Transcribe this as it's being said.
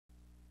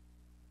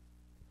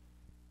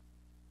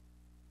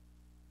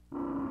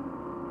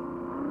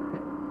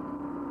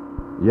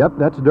Yep,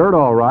 that's dirt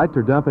all right.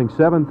 They're dumping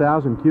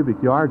 7,000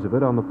 cubic yards of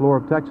it on the floor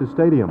of Texas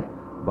Stadium,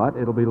 but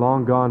it'll be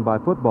long gone by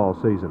football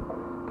season.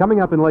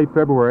 Coming up in late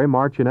February,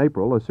 March, and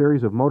April, a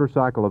series of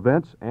motorcycle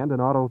events and an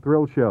auto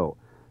thrill show.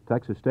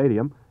 Texas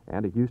Stadium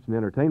and a Houston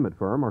entertainment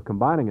firm are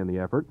combining in the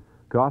effort.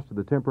 Cost of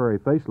the temporary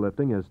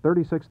facelifting is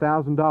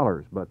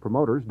 $36,000, but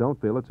promoters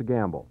don't feel it's a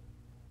gamble.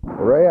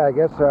 Ray, I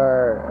guess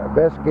our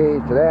best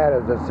gauge to that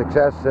is the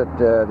success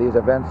that these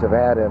events have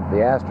had at the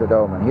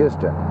Astrodome in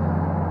Houston.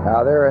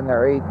 Now, they're in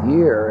their 8th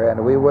year,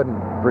 and we wouldn't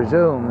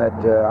presume that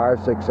our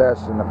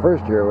success in the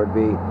first year would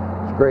be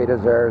as great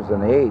as theirs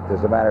in the 8th.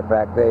 As a matter of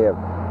fact, they have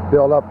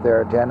built up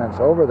their attendance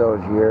over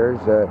those years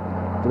to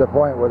the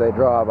point where they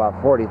draw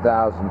about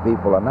 40,000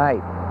 people a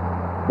night.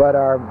 But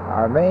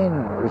our main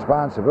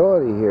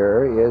responsibility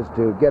here is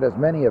to get as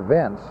many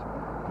events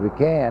as we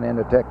can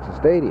into Texas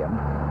Stadium.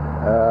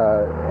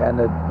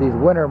 These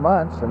winter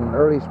months and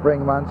early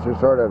spring months are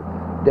sort of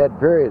dead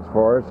periods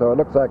for us, so it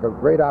looks like a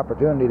great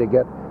opportunity to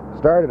get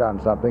started on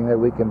something that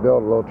we can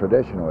build a little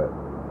tradition with.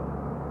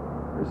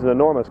 There's an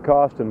enormous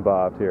cost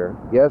involved here.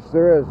 Yes,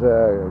 there is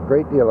a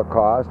great deal of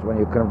cost when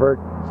you convert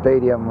a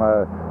stadium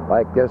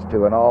like this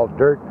to an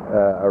all-dirt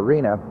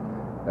arena.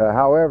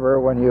 However,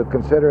 when you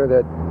consider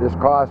that this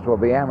cost will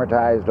be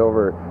amortized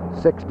over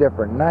 6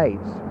 different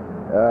nights,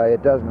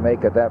 it doesn't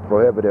make it that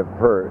prohibitive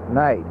per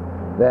night.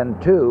 Then,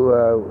 too,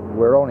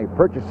 we're only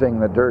purchasing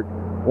the dirt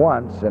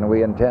once, and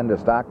we intend to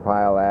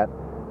stockpile that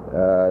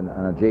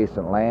on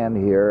adjacent land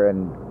here,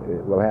 and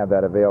we'll have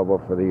that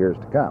available for the years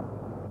to come.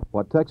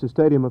 What Texas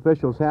Stadium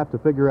officials have to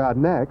figure out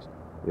next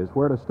is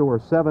where to store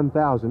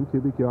 7,000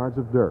 cubic yards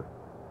of dirt.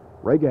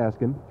 Ray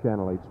Gaskin,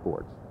 Channel 8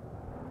 Sports.